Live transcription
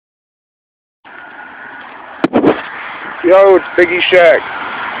Yo, it's Biggie Shack.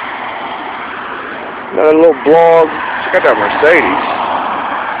 Another little blog. Check out that Mercedes.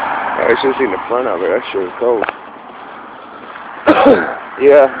 I should have seen the front of it. That shit was cold.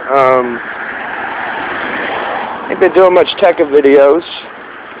 Yeah, ain't been doing much tech videos.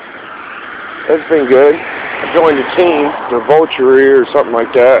 It's been good. I joined a team, the Vulture or something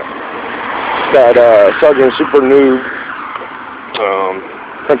like that. Got Sergeant Super Noob,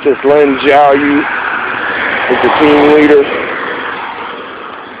 Princess Lin Jiao Yu is the team leader.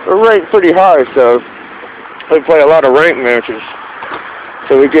 We're ranked pretty high, so we play a lot of ranked matches.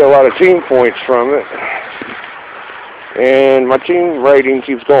 So we get a lot of team points from it. And my team rating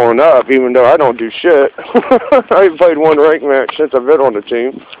keeps going up, even though I don't do shit. I ain't played one ranked match since I've been on the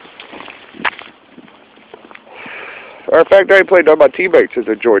team. In fact, I ain't played none of my teammates since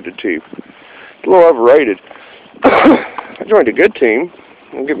I joined the team. It's a little overrated. I joined a good team,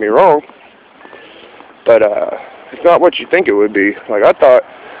 don't get me wrong. But it's not what you think it would be. Like, I thought,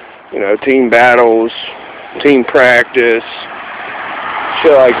 you know, team battles, team practice,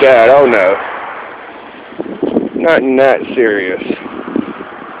 shit like that. Oh no. Not that serious.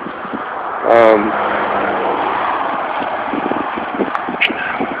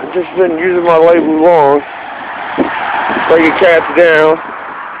 I've just been using my label long. Breaking cats down.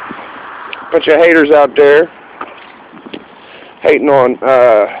 Bunch of haters out there hating on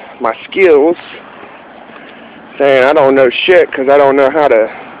my skills, saying I don't know shit because I don't know how to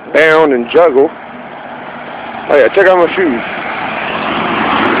bound and juggle. Oh yeah, check out my shoes.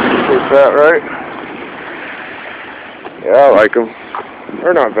 Pretty fat, right? Yeah, I like them.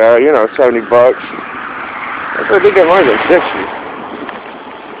 They're not bad, you know, $70. I think they might be 60.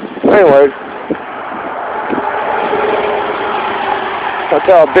 Anyway, I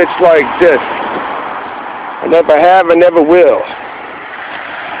tell a bitch like this: I never have, I never will.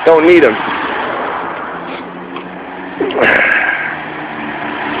 Don't need them.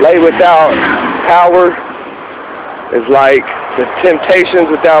 Lay without power is like the Temptations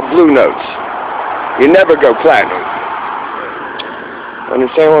without Blue Notes. You never go platinum.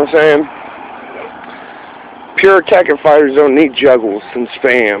 Understand what I'm saying? Pure Tekken fighters don't need juggles and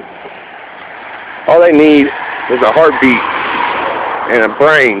spam. All they need is a heartbeat and a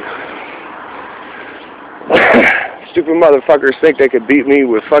brain. Stupid motherfuckers think they could beat me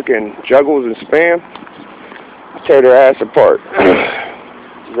with fucking juggles and spam. I'll tear their ass apart.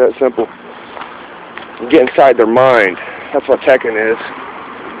 It's that simple. Get inside their mind. That's what Tekken is.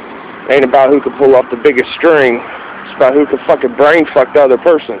 Ain't about who can pull off the biggest string. It's about who can fucking brain fuck the other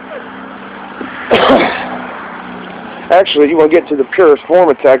person. Actually, you want to get to the purest form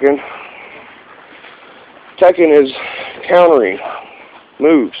of Tekken. Tekken is countering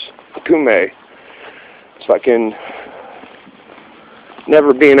moves. Kume. It's fucking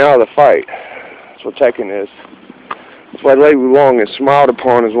never being out of the fight. That's what Tekken is. That's why Lei Wulong is smiled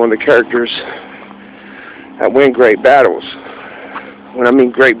upon as one of the characters that win great battles. When I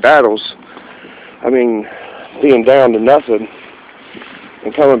mean great battles, I mean being down to nothing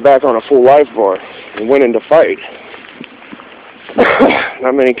and coming back on a full life bar and winning the fight.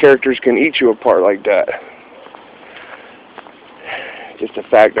 Not many characters can eat you apart like that. Just the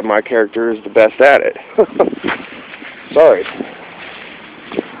fact that my character is the best at it. Sorry.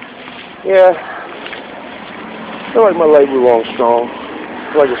 Yeah. I feel like my leg belongs strong.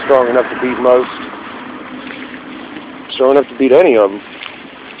 I feel like it's strong enough to beat most. Strong enough to beat any of them.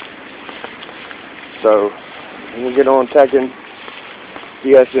 So, when we get on Tekken,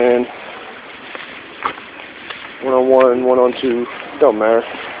 BSN, 1-on-1, 1-on-2, don't matter.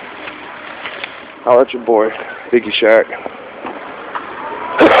 I'll let your boy, Biggie Shack.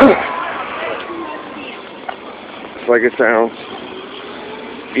 It's like it sounds.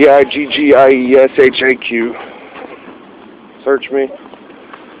 BIGGIESHAQ. Search me,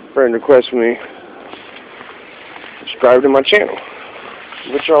 friend request me, subscribe to my channel.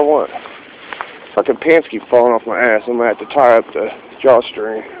 What y'all want? Fucking pants keep falling off my ass. I'm gonna have to tie up the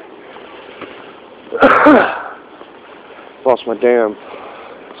drawstring. Lost my damn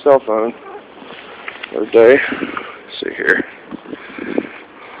cell phone the other day. Let's see here.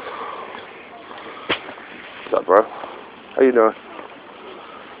 What's up, bro? How you doing?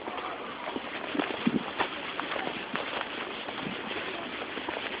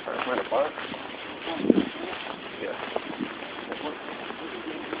 Yeah.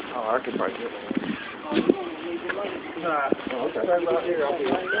 Oh, I could probably get it. Oh, okay.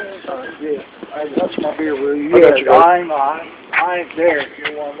 I touched my beer with you. Yeah, I ain't there, if you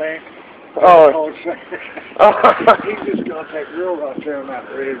know what I mean. Oh. He's just going to take real rough down that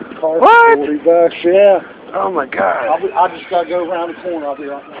red car. What? $40, yeah. Oh my God. I just got to go around the corner. I'll be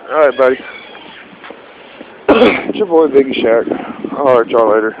right back. All right, buddy. It's your boy Biggie Shack. I'll at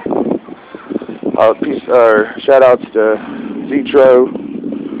y'all later. Shout outs to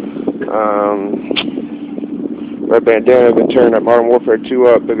tt2. Red Bandana been turning that Modern Warfare 2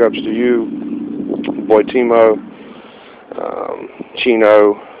 up. Big ups to you, boy Timo,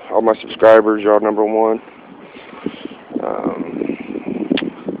 Chino, all my subscribers. Y'all #1.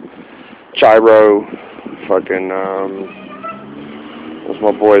 Chiro, fucking what's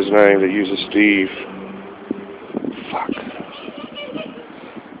my boy's name that uses Steve? Fuck.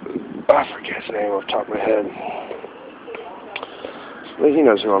 I forget his name off the top of my head. Well, he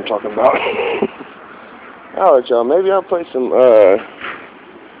knows who I'm talking about. Alright, y'all. Maybe I'll play some,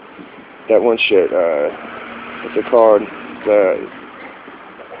 that one shit, what's it called? The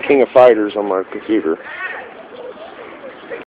King of Fighters on my computer.